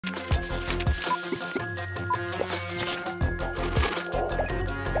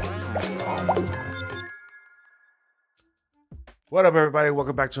What up, everybody?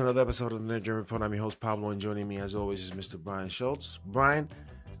 Welcome back to another episode of the Ninja Report. I'm your host, Pablo, and joining me, as always, is Mr. Brian Schultz. Brian,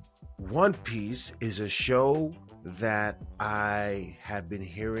 One Piece is a show that I have been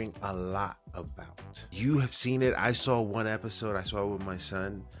hearing a lot about. You have seen it. I saw one episode. I saw it with my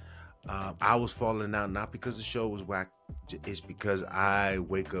son. I was falling out, not because the show was whack. It's because I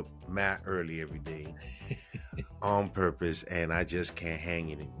wake up mad early every day on purpose, and I just can't hang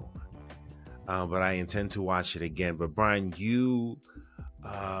anymore. But I intend to watch it again. But Brian, you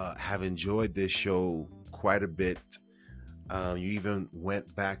have enjoyed this show quite a bit. You even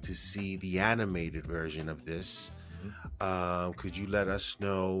went back to see the animated version of this. Could you let us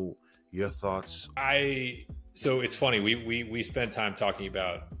know your thoughts? So it's funny. We spent time talking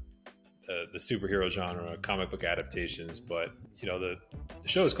about the superhero genre, comic book adaptations, but you know the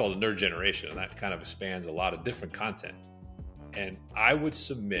show is called The Nerd Generation, and that kind of spans a lot of different content. And I would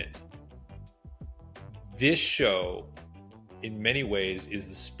submit this show, in many ways, is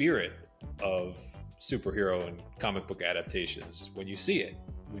the spirit of superhero and comic book adaptations. When you see it,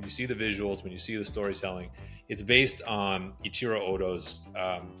 when you see the visuals, when you see the storytelling, it's based on Eiichiro Oda's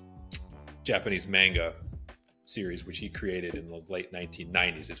Japanese manga series, which he created in the late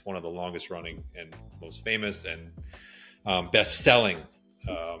 1990s. It's one of the longest running and most famous and best-selling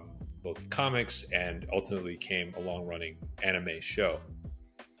both comics, and ultimately became a long-running anime show.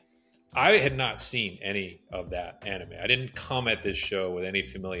 I had not seen any of that anime. I didn't come at this show with any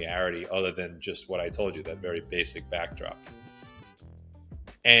familiarity other than just what I told you, that very basic backdrop.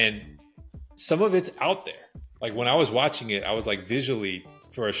 And some of it's out there. Like when I was watching it, I was like, visually,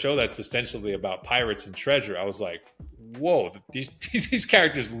 for a show that's ostensibly about pirates and treasure, I was like, whoa, these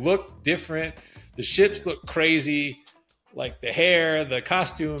characters look different. The ships look crazy, like the hair, the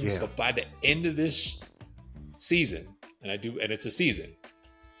costumes. Yeah. So by the end of this season, and it's a season,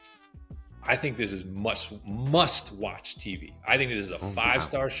 I think this is must-watch TV. I think this is a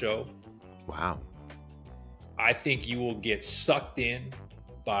five-star show. Wow. I think you will get sucked in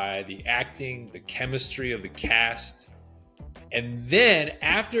by the acting, the chemistry of the cast. And then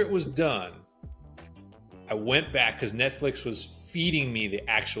after it was done, I went back because Netflix was feeding me the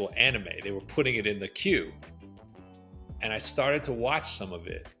actual anime. They were putting it in the queue. And I started to watch some of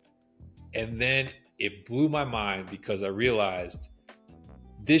it. And then it blew my mind because I realized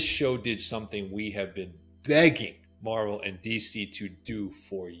this show did something we have been begging Marvel and DC to do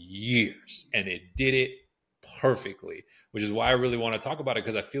for years, and it did it perfectly, which is why I really want to talk about it,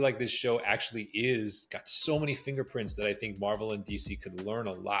 because I feel like this show actually got so many fingerprints that I think Marvel and DC could learn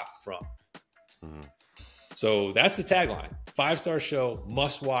a lot from. So that's the tagline. 5-star show,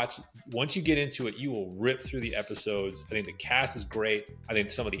 must watch. Once you get into it, you will rip through the episodes. I think the cast is great. I think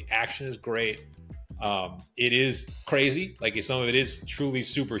some of the action is great. It is crazy. Like some of it is truly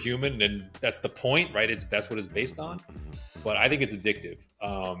superhuman, and that's the point, right? That's what it's based on. But I think it's addictive.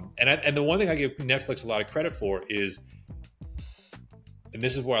 And the one thing I give Netflix a lot of credit for is, and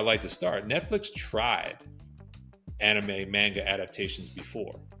this is where I like to start, Netflix tried anime manga adaptations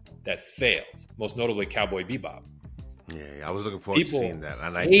before that failed, most notably Cowboy Bebop. Yeah, I was looking forward to seeing that.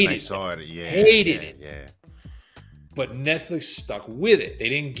 And I saw it. Yeah, hated it. Yeah. But Netflix stuck with it. They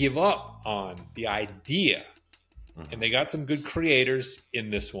didn't give up on the idea. And they got some good creators in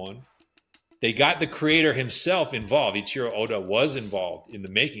this one. They got the creator himself involved. Eiichiro Oda was involved in the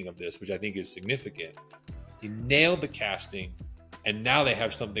making of this, which I think is significant. He nailed the casting. And now they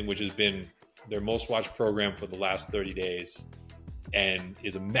have something which has been their most watched program for the last 30 days and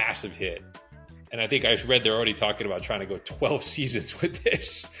is a massive hit. And I think I read they're already talking about trying to go 12 seasons with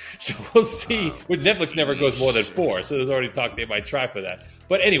this. So we'll see. With Netflix never goes more than 4. So there's already talk they might try for that.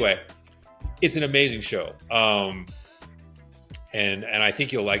 But anyway, it's an amazing show. And I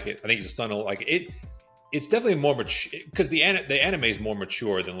think you'll like it. I think your son will like it. It's definitely more mature because the anime is more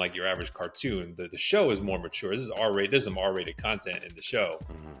mature than like your average cartoon. The show is more mature. This is R-rated. There's some R-rated content in the show.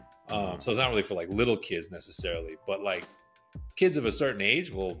 So it's not really for like little kids necessarily, but like kids of a certain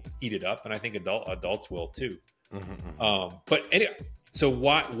age will eat it up, and I think adults will too. But anyway, so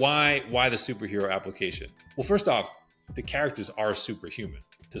why the superhero application? Well, first off, the characters are superhuman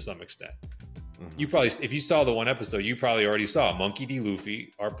to some extent. You probably, if you saw the one episode, you probably already saw Monkey D.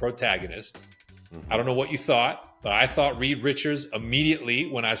 Luffy, our protagonist. I don't know what you thought, but I thought Reed Richards immediately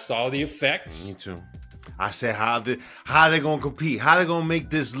when I saw the effects. Me too. I said, how they gonna compete? How they gonna make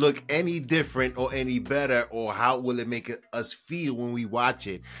this look any different or any better, or how will it make us feel when we watch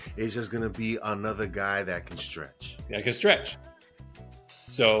it? It's just gonna be another guy that can stretch. That can stretch.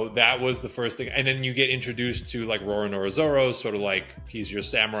 So that was the first thing. And then you get introduced to like Roronoa Zoro, sort of like he's your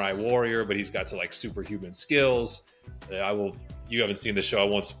samurai warrior, but he's got some like superhuman skills. You haven't seen the show, I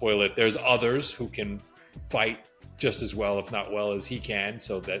won't spoil it. There's others who can fight just as well, if not well, as he can,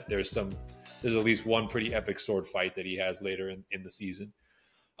 so that there's at least one pretty epic sword fight that he has later in the season.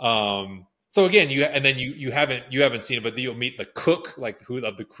 So again, you haven't seen it, but you'll meet the cook, like who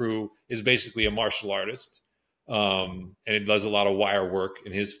of the crew is basically a martial artist, and it does a lot of wire work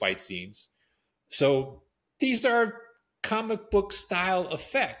in his fight scenes. So these are comic book style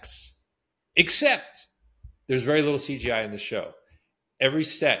effects, except there's very little CGI in the show. Every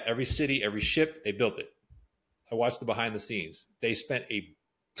set, every city, every ship, they built it. I watched the behind the scenes. They spent a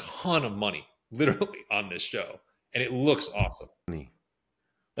ton of money, literally, on this show, and it looks awesome.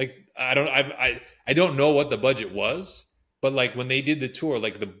 Like I don't know what the budget was, but like when they did the tour,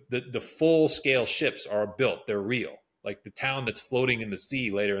 like the full scale ships are built. They're real. Like the town that's floating in the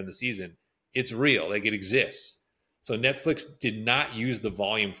sea later in the season, it's real. Like it exists. So Netflix did not use the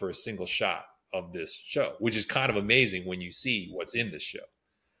volume for a single shot of this show, which is kind of amazing when you see what's in this show.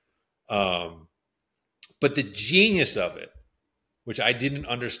 But the genius of it, which I didn't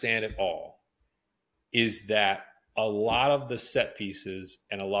understand at all, is that a lot of the set pieces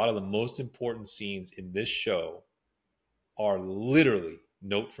and a lot of the most important scenes in this show are literally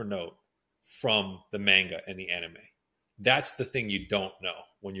note for note from the manga and the anime. That's the thing you don't know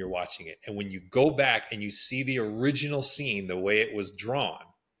when you're watching it. And when you go back and you see the original scene, the way it was drawn,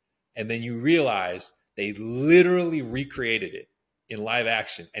 and then you realize they literally recreated it in live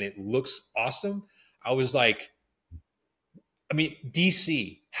action and it looks awesome. I was like, I mean,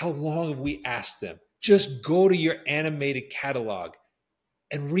 DC, how long have we asked them? Just go to your animated catalog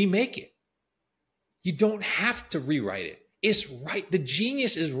and remake it. You don't have to rewrite it. It's right. The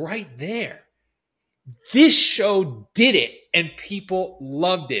genius is right there. This show did it and people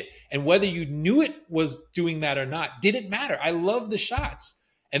loved it. And whether you knew it was doing that or not, didn't matter. I love the shots.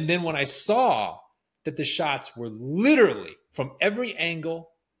 And then when I saw that the shots were literally from every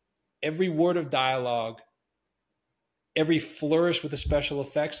angle, every word of dialogue, every flourish with the special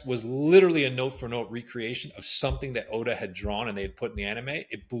effects was literally a note for note recreation of something that Oda had drawn and they had put in the anime.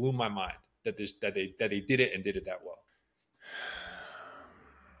 It blew my mind that they did it and did it that well.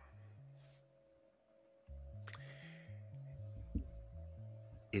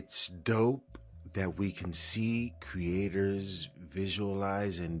 It's dope that we can see creators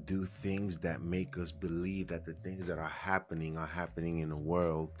visualize and do things that make us believe that the things that are happening in a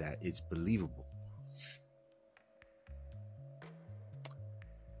world that it's believable.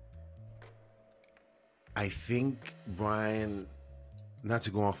 I think, Brian, not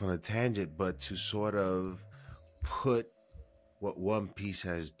to go off on a tangent, but to sort of put what One Piece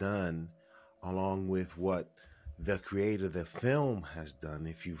has done along with what the creator of the film has done.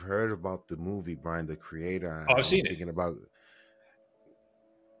 If you've heard about the movie, Brian, the creator, I've seen it. Thinking about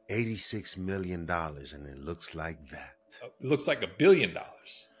 $86 million, and it looks like that. It looks like $1 billion.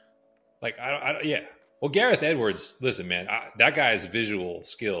 Like yeah. Well, Gareth Edwards, listen, man, that guy's visual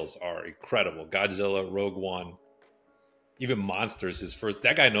skills are incredible. Godzilla, Rogue One, even Monsters, his first.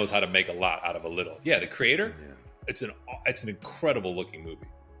 That guy knows how to make a lot out of a little. Yeah, the creator. Yeah. It's an incredible looking movie.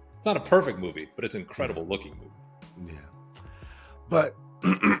 It's not a perfect movie, but it's an incredible looking movie. Yeah. But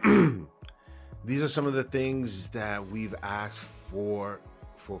these are some of the things that we've asked for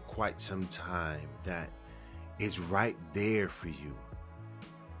quite some time, that is right there for you.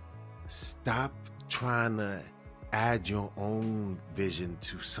 Stop trying to add your own vision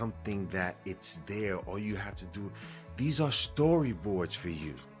to something that it's there. All you have to do, these are storyboards for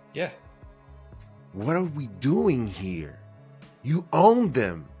you. Yeah. What are we doing here? You own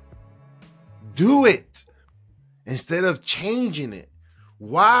them. Do it instead of changing it.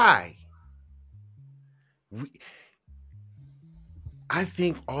 Why? I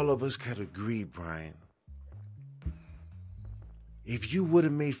think all of us could agree, Brian. If you would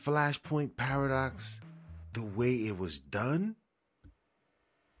have made Flashpoint Paradox the way it was done,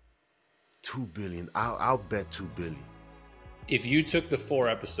 $2 billion. I'll bet $2 billion. If you took the 4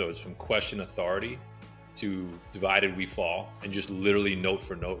 episodes from Question Authority to Divided We Fall and just literally note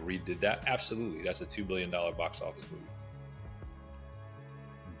for note redid that, absolutely, that's a $2 billion box office movie.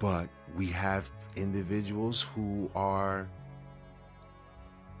 But we have individuals who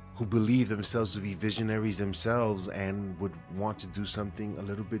believe themselves to be visionaries themselves and would want to do something a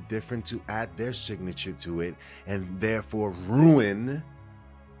little bit different to add their signature to it and therefore ruin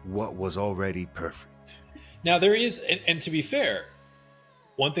what was already perfect. Now there is, and to be fair,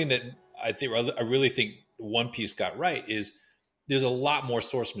 one thing that I really think One Piece got right is there's a lot more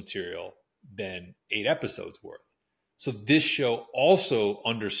source material than 8 episodes worth. So this show also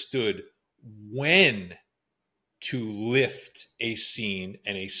understood when to lift a scene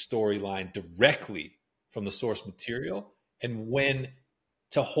and a storyline directly from the source material and when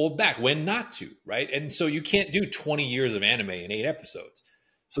to hold back, when not to, right? And so you can't do 20 years of anime in 8 episodes.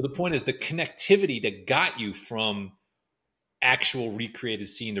 So the point is the connectivity that got you from actual recreated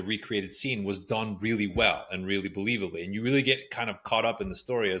scene to recreated scene was done really well and really believably. And you really get kind of caught up in the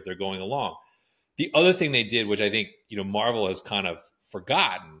story as they're going along. The other thing they did, which I think, Marvel has kind of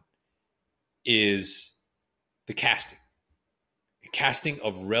forgotten, is the casting. The casting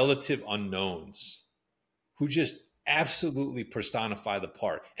of relative unknowns who just absolutely personify the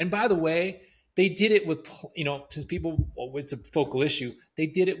part. And by the way, they did it with, since it's a focal issue, they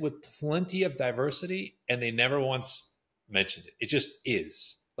did it with plenty of diversity and they never once mentioned it. It just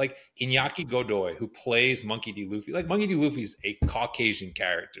is. Like Iñaki Godoy, who plays Monkey D. Luffy. Like Monkey D. Luffy is a Caucasian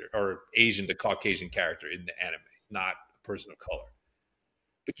character, or Asian to Caucasian character in the anime. It's not a person of color.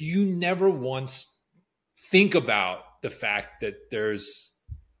 But you never once think about the fact that there's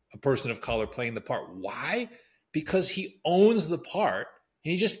a person of color playing the part. Why? Because he owns the part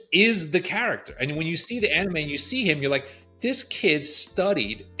and he just is the character. And when you see the anime and you see him, you're like, this kid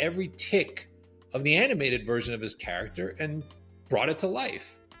studied every tick of the animated version of his character and brought it to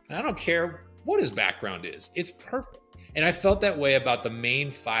life. And I don't care what his background is. It's perfect. And I felt that way about the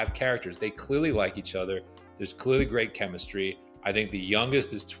main 5 characters. They clearly like each other. There's clearly great chemistry. I think the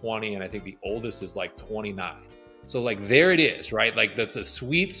youngest is 20 and I think the oldest is like 29. So like there it is, right? Like that's a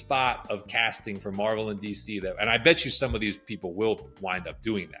sweet spot of casting for Marvel and DC. And I bet you some of these people will wind up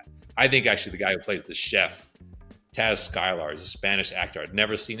doing that. I think actually the guy who plays the chef, Taz Skylar, is a Spanish actor. I'd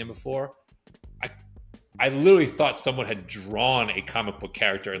never seen him before. I literally thought someone had drawn a comic book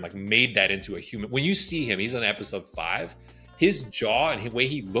character and like made that into a human. When you see him, he's on episode 5. His jaw and the way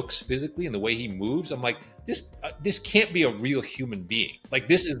he looks physically and the way he moves, I'm like, this can't be a real human being. Like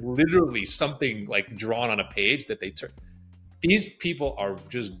this is literally something like drawn on a page that they turn. These people are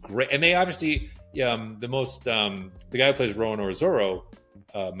just great, and they obviously the guy who plays Rowan Orzoro,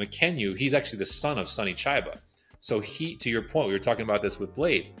 Makenyu, he's actually the son of Sonny Chiba. So he, to your point, we were talking about this with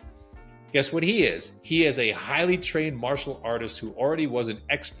Blade. Guess what he is? He is a highly trained martial artist who already was an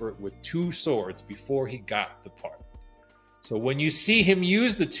expert with 2 swords before he got the part. So when you see him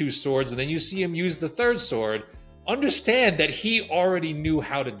use the 2 swords and then you see him use the 3rd sword, understand that he already knew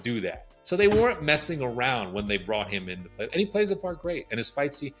how to do that. So they weren't messing around when they brought him into play. And he plays the part great. And his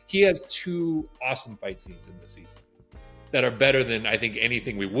fight scene, he has 2 awesome fight scenes in this season that are better than I think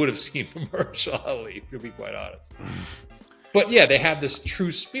anything we would have seen from Mahershala Ali, to be quite honest. But yeah, they have this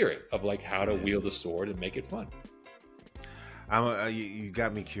true spirit of like how to wield a sword and make it fun. You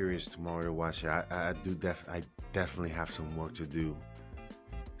got me curious tomorrow to watch it. I definitely have some work to do,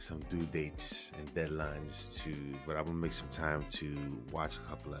 some due dates and deadlines but I'm gonna make some time to watch a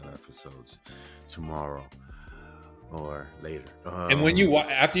couple of episodes tomorrow or later. And when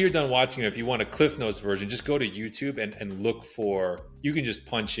after you're done watching it, if you want a Cliff Notes version, just go to YouTube and look for, you can just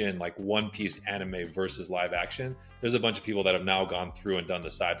punch in like One Piece anime versus live action. There's a bunch of people that have now gone through and done the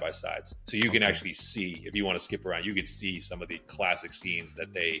side-by-sides. So you can actually see, if you want to skip around, you can see some of the classic scenes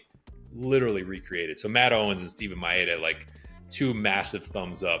that they literally recreated. So Matt Owens and Stephen Maeda, like 2 massive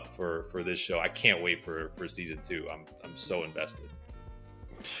thumbs up for this show. I can't wait for season 2. I'm so invested.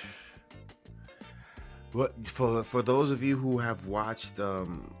 But for those of you who have watched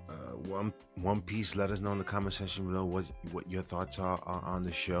One Piece, let us know in the comment section below what your thoughts are on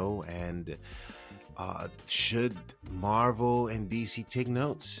the show, and should Marvel and DC take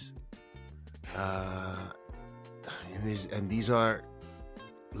notes? And these are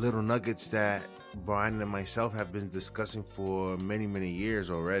little nuggets that Brian and myself have been discussing for many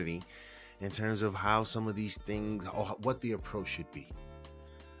years already, in terms of how some of these things, or what the approach should be.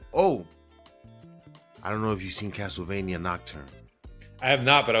 Oh, I don't know if you've seen Castlevania Nocturne. I have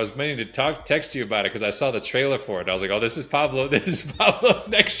not, but I was meaning to text you about it because I saw the trailer for it. I was like, oh, this is Pablo's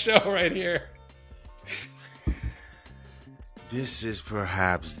next show right here. This is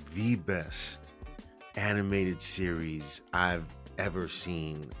perhaps the best animated series I've ever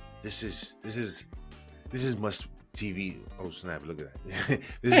seen. This is must TV. Oh snap! Look at that.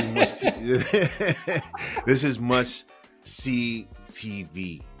 This is must see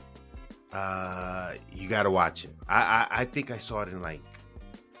TV. You gotta watch it. I think I saw it in like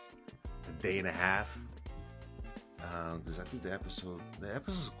a day and a half, because I think the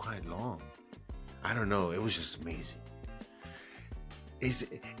episode's quite long. I don't know, it was just amazing.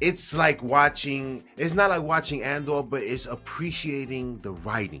 It's like watching, it's not like watching Andor, but it's appreciating the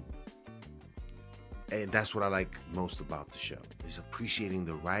writing, and that's what I like most about the show, is appreciating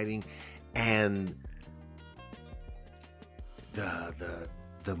the writing and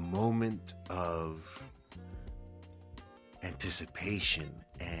the moment of anticipation,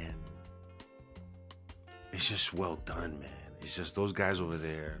 and it's just well done, man. It's just those guys over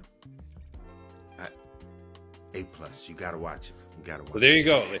there. A+. You gotta watch it. You gotta watch. Well, there you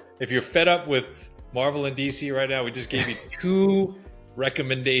go. If you're fed up with Marvel and DC right now, we just gave you 2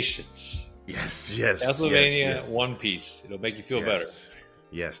 recommendations. Yes. Castlevania, One Piece. It'll make you feel better.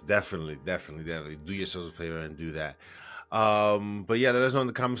 Yes, definitely. Do yourselves a favor and do that. But yeah, let us know in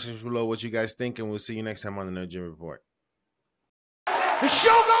the comment section below what you guys think, and we'll see you next time on the Nerd Gym Report. The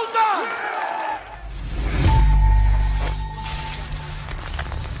show goes on!